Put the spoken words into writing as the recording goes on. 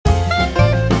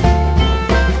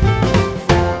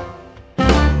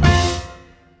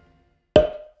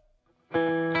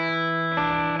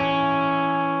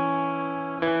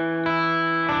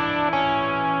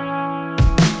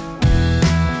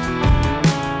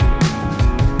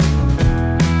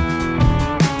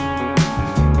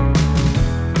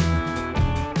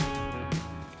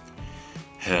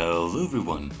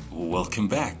everyone, welcome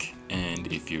back, and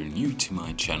if you're new to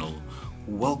my channel,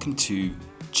 welcome to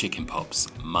Chicken Pops.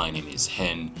 My name is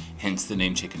Hen, hence the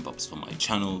name Chicken Pops for my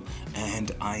channel,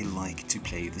 and I like to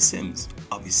play The Sims.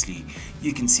 Obviously,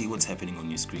 you can see what's happening on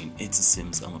your screen. It's a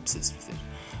Sims, I'm obsessed with it.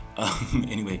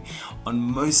 Anyway, on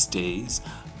most days,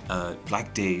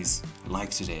 like days like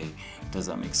today, does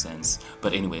that make sense?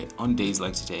 But anyway, on days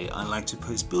like today, I like to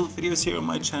post build videos here on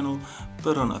my channel,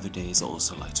 but on other days I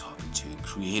also like to hop into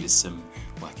create a sim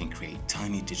where I can create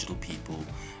tiny digital people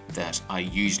that I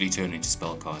usually turn into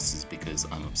spellcasters because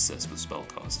I'm obsessed with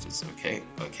spellcasters, okay?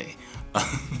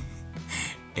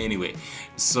 Anyway,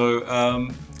 so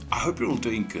I hope you're all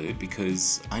doing good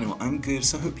because I know I'm good,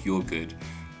 so I hope you're good.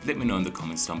 Let me know in the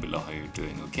comments down below how you're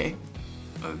doing, okay?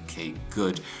 Okay,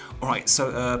 good. Alright,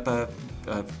 so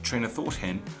train of thought,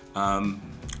 Hen.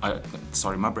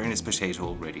 Sorry, my brain is potato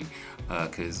already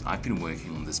because I've been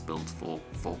working on this build for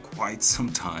quite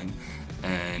some time,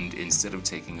 and instead of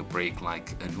taking a break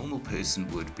like a normal person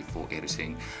would before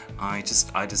editing, I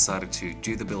decided to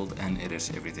do the build and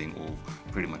edit everything all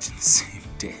pretty much in the same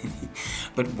day.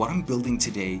 But what I'm building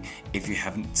today, if you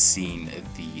haven't seen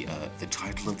the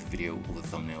title of the video or the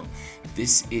thumbnail,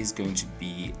 this is going to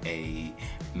be a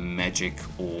magic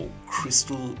or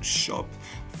crystal shop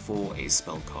for a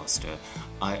spellcaster.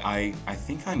 I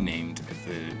think I named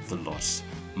the lot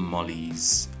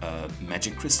Molly's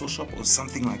magic crystal shop or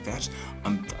something like that.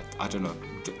 I don't know,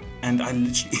 and I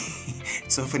literally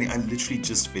it's so funny, I literally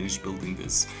just finished building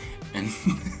this and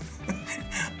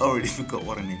I already forgot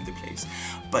what I named the place.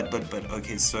 But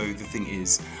okay, so the thing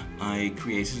is, I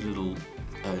created a little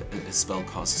a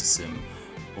spellcaster sim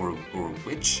or a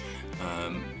witch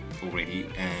already,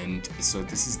 and so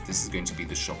this is going to be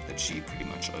the shop that she pretty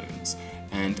much owns.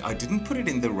 And I didn't put it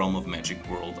in the realm of Magic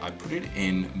World, I put it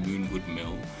in Moonwood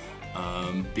Mill,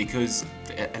 because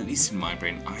at least in my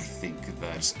brain I think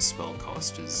that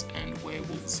spellcasters and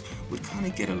werewolves would kind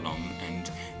of get along,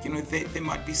 and you know, there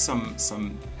might be some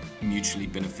mutually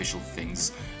beneficial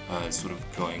things sort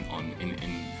of going on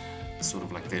in sort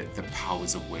of like the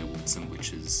powers of werewolves and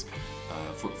witches,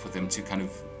 for them to kind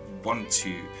of want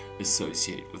to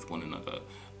associate with one another,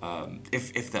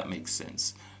 if that makes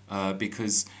sense,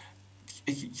 because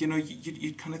you know,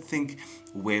 you'd kind of think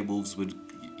werewolves would,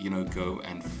 you know, go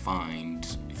and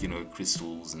find, you know,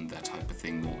 crystals and that type of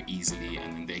thing more easily,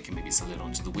 and then they can maybe sell it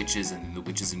on to the witches, and then the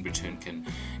witches in return can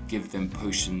give them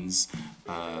potions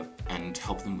and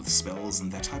help them with spells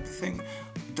and that type of thing.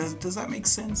 Does that make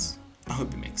sense? I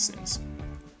hope it makes sense.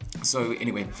 So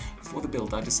anyway, for the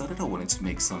build I decided I wanted to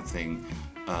make something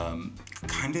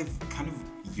kind of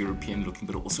European looking,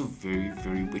 but also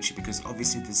very witchy, because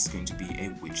obviously this is going to be a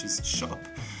witch's shop.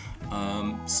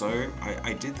 So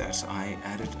I did that. I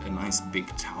added a nice big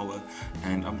tower,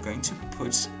 and I'm going to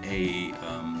put a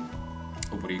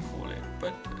what do you call it?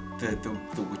 But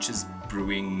the witch's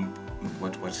brewing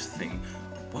what thing?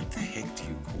 What the heck do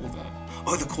you call that?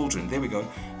 Oh, the cauldron. There we go.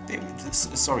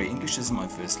 Sorry, English isn't my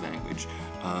first language,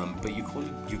 but you call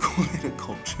it a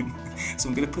cauldron. So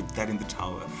I'm going to put that in the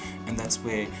tower, and that's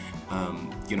where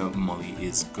you know, Molly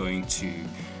is going to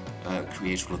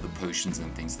create all of the potions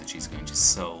and things that she's going to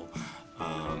sell,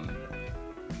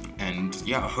 and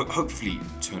yeah, hopefully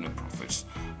turn a profit.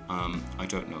 I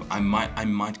don't know. I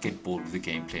might get bored with the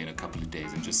gameplay in a couple of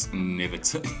days and just never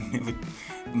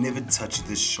touch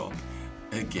this shop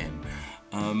again.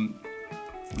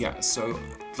 Yeah, so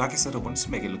like I said, I wanted to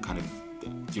make it look kind of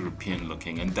European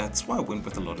looking, and that's why I went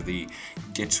with a lot of the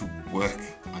get to work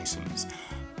items.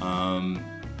 And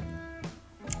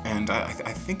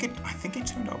I think it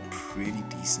turned out pretty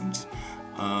decent.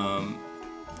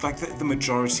 Like the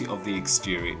majority of the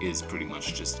exterior is pretty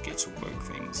much just get to work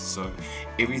things, so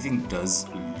everything does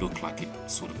look like it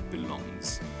sort of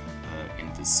belongs in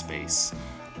this space.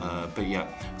 But yeah,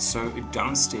 so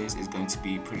downstairs is going to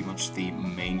be pretty much the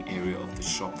main area of the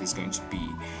shop. There's going to be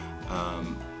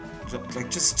like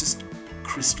just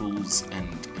crystals and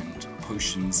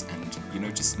potions and, you know,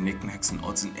 just knickknacks and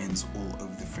odds and ends all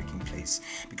over the freaking place,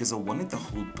 because I wanted the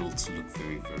whole build to look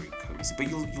very cozy. But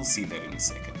you'll see that in a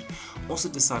second. Also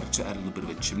decided to add a little bit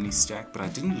of a chimney stack, but I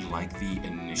didn't like the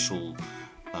initial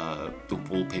the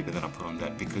wallpaper that I put on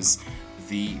that, because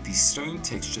the stone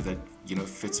texture that, you know,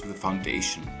 fits with the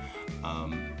foundation,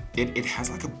 it has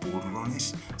like a border on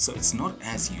it, so it's not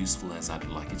as useful as I'd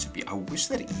like it to be. I wish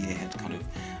that EA had kind of,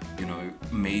 you know,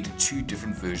 made two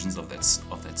different versions of that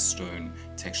stone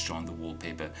texture on the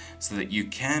wallpaper, so that you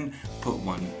can put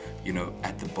one, you know,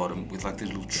 at the bottom with like the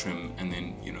little trim, and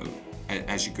then, you know,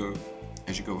 as you go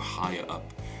higher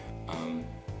up,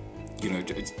 you know,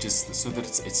 it's just so that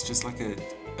it's just like a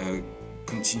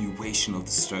continuation of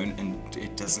the stone, and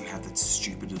it doesn't have that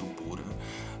stupid little border.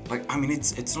 Like, I mean,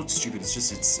 it's not stupid, it's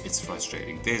just it's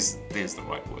frustrating. There's the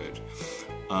right word.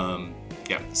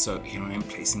 Yeah, so here I am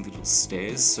placing the little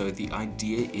stairs. So the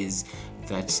idea is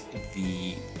that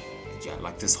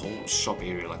like this whole shop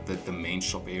area, like the main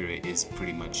shop area, is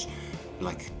pretty much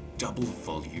like double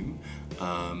volume,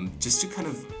 just to kind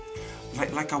of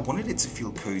like I wanted it to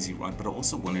feel cozy, right? But I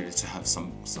also wanted it to have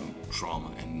some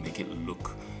drama and make it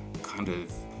look kind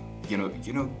of, you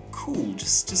know, cool.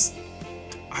 Just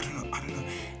I don't know.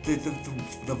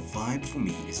 The vibe for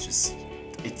me is just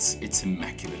it's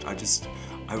immaculate.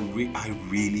 I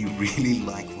really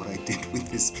like what I did with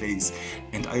this place,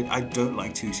 and I don't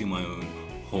like tooting my own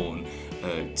horn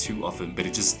too often, but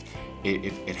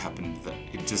it happened that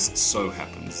it just so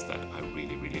happens that I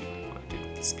really like what I did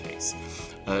with this place.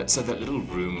 So that little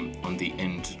room on the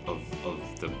end of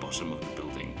the bottom of the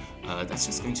building, that's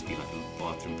just going to be like a little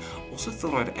bathroom. Also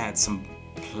thought I'd add some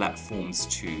platforms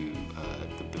to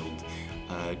the build,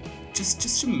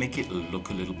 just to make it look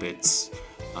a little bit,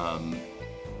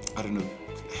 I don't know,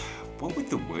 what would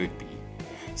the word be?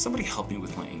 Somebody help me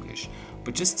with my English.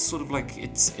 But just sort of like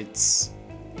it's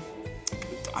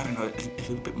I don't know, a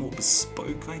little bit more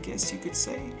bespoke, I guess you could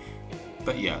say.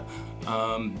 But yeah,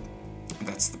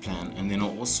 that's the plan. And then I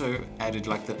also added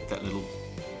like that little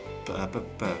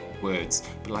words,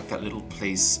 but like that little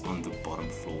place on the bottom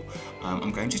floor.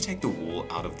 I'm going to take the wall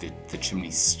out of the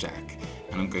chimney stack,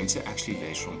 and I'm going to actually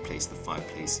later on place the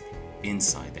fireplace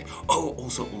inside there. Oh,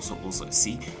 also,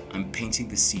 see, I'm painting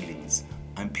the ceilings.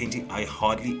 I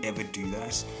hardly ever do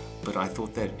that, but I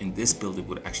thought that in this build it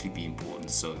would actually be important.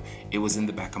 So it was in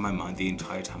the back of my mind the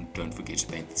entire time, don't forget to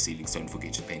paint the ceilings, don't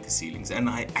forget to paint the ceilings. And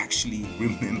I actually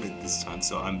remembered this time,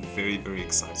 so I'm very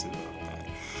excited about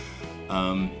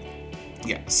that.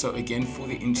 Yeah, so again, for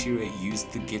the interior, I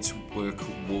used the Get to Work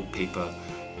wallpaper,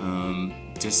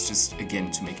 just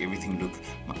again to make everything look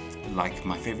like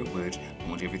my favorite word. I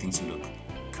want everything to look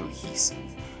cohesive.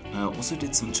 Also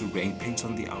did some terrain paint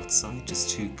on the outside just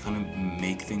to kind of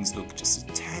make things look just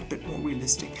a tad bit more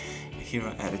realistic. Here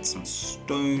I added some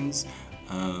stones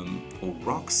or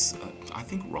rocks. I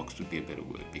think rocks would be a better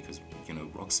word, because you know,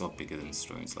 rocks are bigger than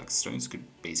stones. Like, stones could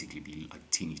basically be like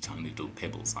teeny tiny little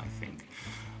pebbles, I think.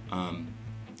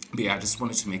 But yeah, I just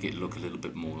wanted to make it look a little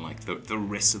bit more like the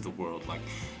rest of the world. Like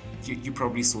you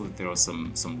probably saw that there are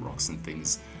some rocks and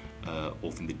things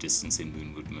off in the distance in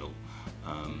Moonwood Mill.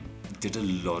 Did a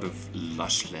lot of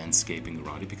lush landscaping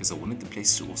around it because I wanted the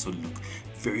place to also look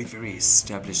very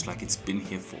established, like it's been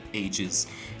here for ages.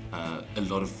 A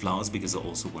lot of flowers because I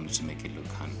also wanted to make it look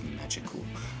kind of magical.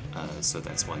 So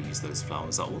that's why I used those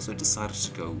flowers. I also decided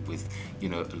to go with, you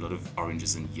know, a lot of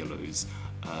oranges and yellows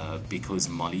because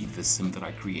Molly, the sim that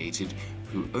I created,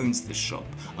 who owns the shop,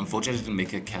 unfortunately I didn't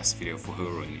make a cast video for her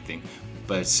or anything,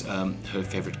 but her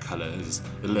favorite colors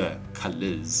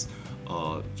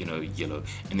are, you know, yellow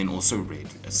and then also red.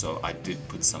 So I did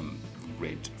put some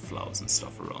red flowers and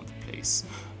stuff around the place.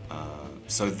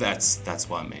 So that's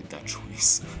why I made that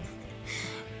choice.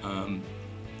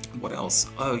 What else?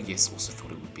 Oh yes, also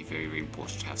thought it would be very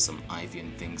important to have some ivy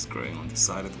and things growing on the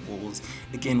side of the walls.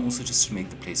 Again, also just to make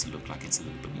the place look like it's a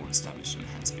little bit more established and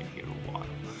has been here a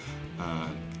while.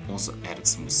 Also added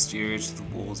some wisteria to the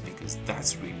walls because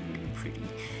that's really pretty.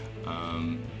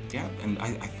 Yeah, and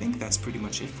I think that's pretty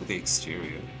much it for the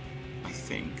exterior, I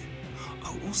think.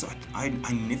 Oh, also, I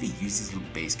never use these little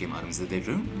base game items. That they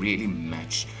don't really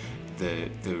match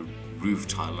the roof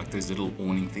tile, like those little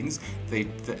awning things. The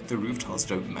roof tiles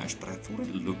don't match, but I thought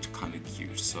it looked kind of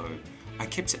cute, so I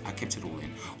kept it all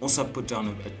in. Also, I put down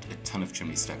a ton of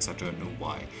chimney stacks. I don't know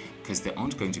why, because there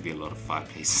aren't going to be a lot of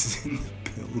fireplaces in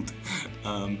the build.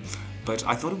 But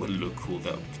I thought it would look cool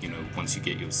that, you know, once you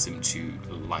get your sim to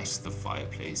light the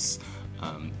fireplace,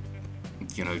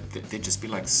 you know, there'd just be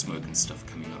like smoke and stuff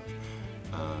coming up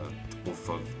off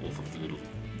of the little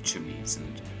chimneys,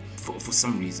 and for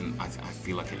some reason I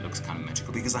feel like it looks kind of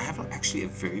magical because I have actually a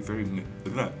very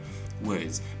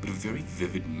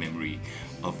vivid memory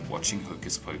of watching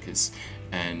Hocus Pocus,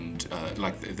 and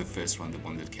like the first one, the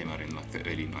one that came out in like the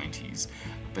early 90s.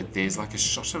 But there's like a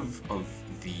shot of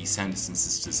the Sanderson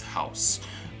sisters' house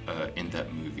in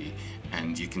that movie,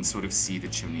 and you can sort of see the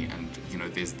chimney, and you know,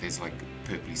 there's like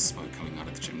purpley smoke coming out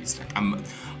of the chimney stack.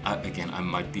 Again, I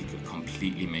might be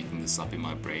completely making this up in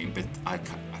my brain, but I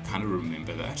kind of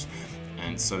remember that,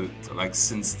 and so like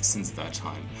since that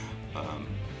time,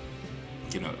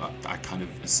 you know, I kind of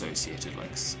associated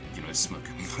like, you know, smoke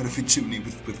coming out of a chimney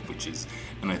with witches,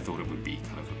 and I thought it would be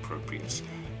kind of appropriate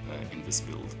in this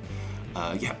build.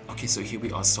 Yeah, okay, so here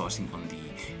we are starting on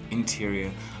the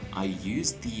interior, I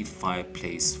used the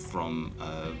fireplace from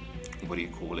what do you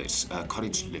call it?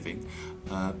 Cottage living.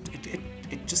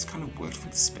 It just kind of worked for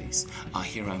the space.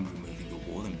 Here I'm removing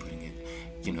the wall and putting it,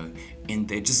 you know, in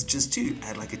there just to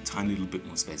add like a tiny little bit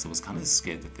more space. I was kind of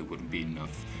scared that there wouldn't be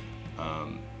enough,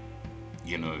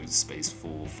 you know, space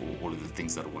for all of the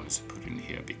things that I wanted to put in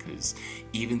here, because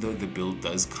even though the build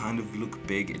does kind of look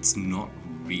big, it's not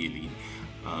really.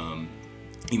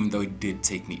 Even though it did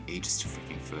take me ages to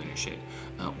freaking furnish it.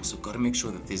 Also got to make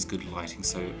sure that there's good lighting,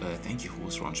 so thank you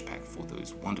Horse Ranch Pack for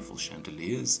those wonderful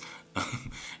chandeliers.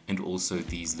 And also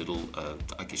these little,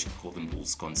 I guess you could call them wall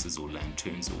sconces or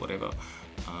lanterns or whatever.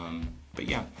 But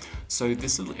yeah, so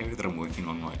this little area that I'm working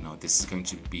on right now, this is going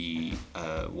to be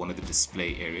one of the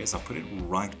display areas. I put it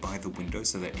right by the window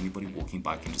so that anybody walking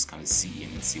by can just kind of see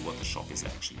in and see what the shop is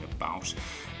actually about.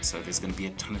 So there's going to be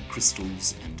a ton of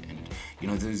crystals and you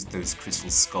know, those crystal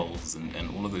skulls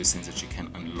and all of those things that you can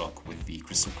unlock with the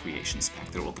Crystal Creations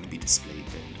pack. They're all going to be displayed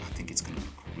there, and I think it's going to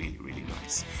look really, really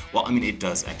nice. Well, I mean, it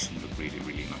does actually look really,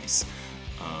 really nice.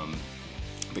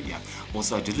 But yeah,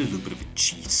 also I did a little bit of a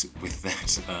cheat with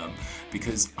that,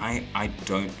 because I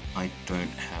don't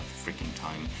have freaking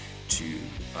time to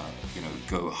you know,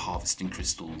 go harvesting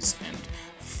crystals and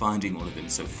finding all of them.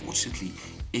 So fortunately,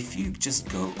 if you just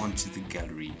go onto the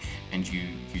gallery and you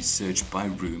search by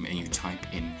room and you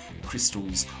type in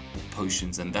crystals or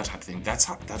potions and that type of thing, that's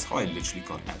how I literally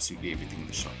got absolutely everything in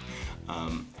the shop.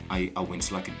 I went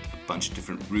to like a bunch of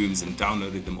different rooms and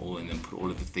downloaded them all and then put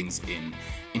all of the things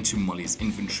into Molly's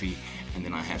inventory, and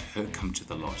then I had her come to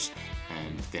the lot,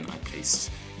 and then I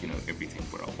placed, you know, everything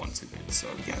where I wanted it. So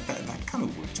yeah, that kind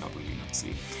of worked out really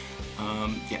nicely.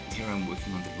 Yeah, here I'm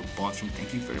working on the little bathroom.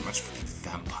 Thank you very much for the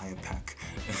vampire pack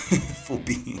for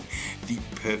being the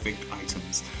perfect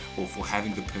items, or for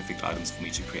having the perfect items for me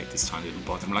to create this tiny little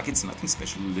bathroom. Like, it's nothing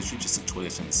special, literally just a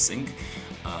toilet and a sink,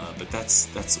 but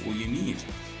that's all you need.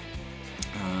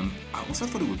 I also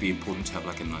thought it would be important to have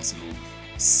like a nice little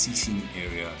seating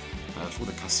area for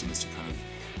the customers to kind of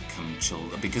come and chill,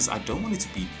 because I don't want it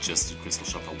to be just a crystal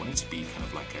shop. I want it to be kind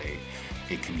of like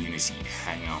a community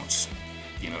hangout,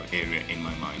 you know, area in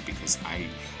my mind, because I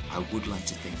would like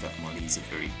to think that Molly is a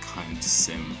very kind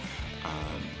sim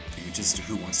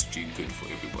who wants to do good for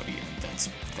everybody, and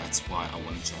that's why I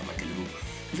wanted to have like a little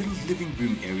living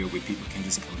room area where people can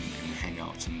just come and hang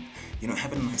out and, you know,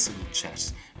 have a nice little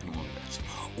chat and all of that.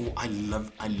 Oh,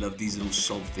 I love these little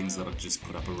shelf things that I just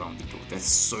put up around the door. That's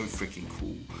so freaking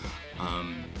cool.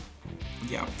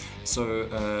 Yeah,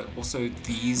 so also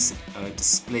these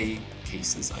display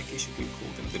cases, I guess you could call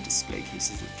them, the display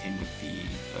cases that came with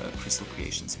the Crystal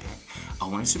Creations pack. I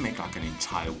wanted to make like an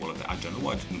entire wall of that. I don't know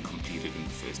why I didn't complete it in the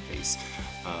first place.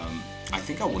 I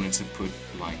think I wanted to put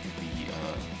like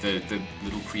the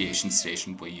little creation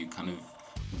station where you kind of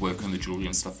work on the jewelry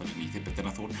and stuff underneath it, but then I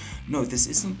thought, no, this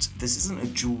isn't a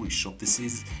jewelry shop, this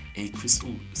is a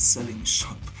crystal selling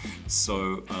shop.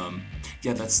 So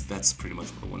yeah, that's pretty much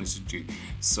what I wanted to do.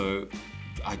 So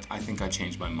I think I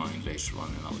changed my mind later on,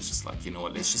 and I was just like, you know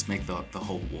what, let's just make the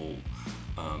whole wall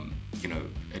you know,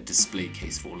 a display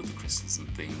case for all of the crystals and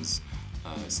things,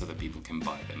 so that people can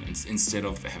buy them instead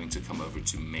of having to come over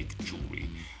to make jewelry.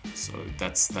 So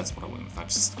that's what I went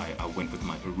with. I went with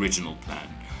my original plan.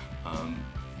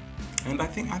 And I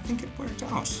think it worked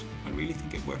out. I really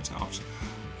think it worked out.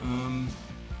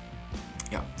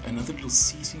 Yeah, another little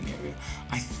seating area.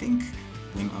 I think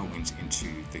when I went into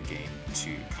the game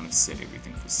to kind of set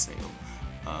everything for sale,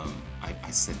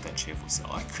 I set that chair for sale.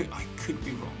 I could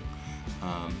be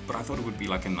wrong, but I thought it would be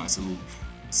like a nice little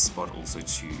spot also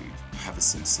to have a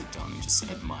sit down and just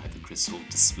admire the crystal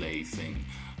display thing.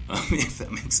 If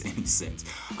that makes any sense.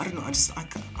 I don't know,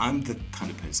 I'm the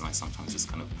kind of person, I sometimes just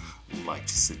kind of like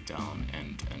to sit down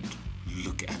and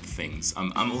look at things.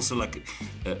 I'm also like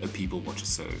a people watcher,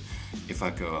 so if I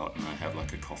go out and I have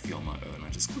like a coffee on my own, I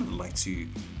just kind of like to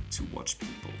watch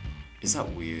people. Is that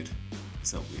weird?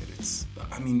 It's,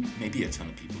 I mean, maybe a ton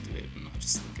of people do it, and I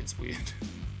just think it's weird.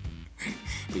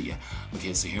 But yeah,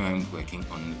 okay, so here I'm working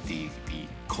on the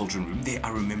cauldron room. There, I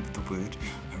remember the word.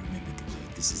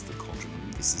 This is the cauldron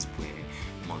room. This is where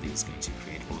Molly is going to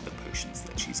create all of the potions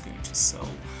that she's going to sell.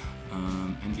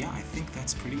 And yeah, I think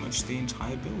that's pretty much the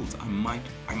entire build. I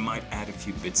might add a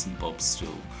few bits and bobs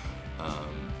still,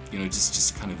 you know, just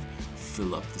to kind of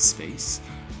fill up the space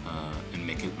and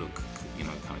make it look, you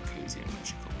know, kind of cozy and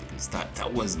magical, because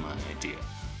that was my idea.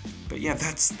 But yeah,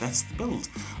 that's the build.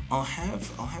 I'll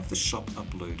have the shop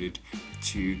uploaded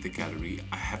to the gallery.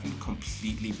 I haven't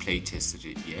completely play tested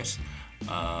it yet.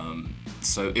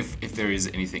 So if there is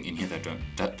anything in here that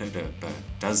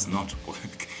does not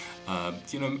work,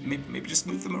 you know, maybe just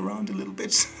move them around a little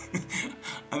bit.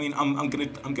 I mean, I'm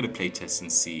gonna play test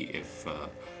and see if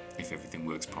everything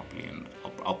works properly, and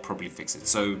I'll probably fix it.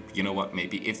 So you know what,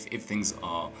 maybe if things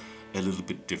are a little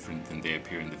bit different than they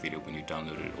appear in the video when you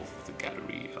download it off of the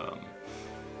gallery,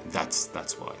 that's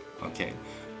why. Okay.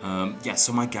 Yeah,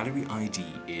 so my gallery ID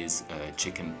is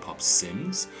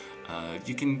chickenpopssims.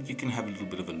 You can have a little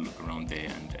bit of a look around there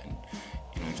and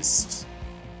you know, just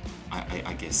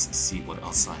I guess see what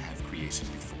else I have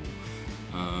created before.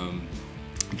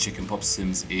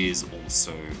 chickenpopssims is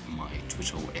also my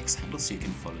Twitter or X handle, so you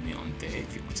can follow me on there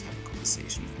if you want to have a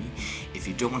conversation with me. If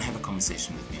you don't want to have a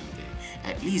conversation with me on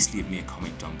there, at least leave me a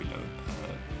comment down below.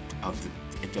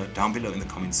 Down below in the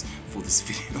comments for this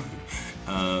video.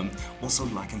 Also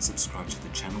like and subscribe to the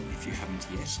channel if you haven't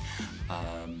yet.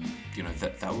 You know,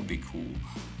 that would be cool.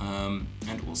 And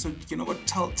also, you know what,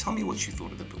 tell me what you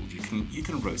thought of the build. You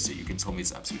can roast it, you can tell me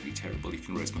it's absolutely terrible, you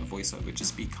can roast my voiceover.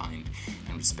 Just be kind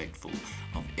and respectful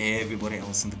of everybody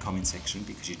else in the comment section,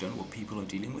 because you don't know what people are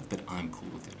dealing with, but I'm cool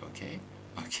with it, okay?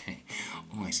 Okay,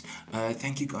 alright,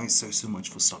 thank you guys so much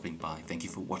for stopping by. Thank you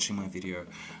for watching my video.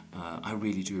 I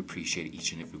really do appreciate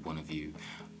each and every one of you.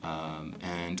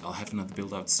 And I'll have another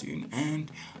build out soon, and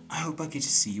I hope I get to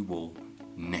see you all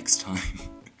next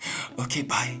time. Okay,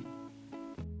 bye.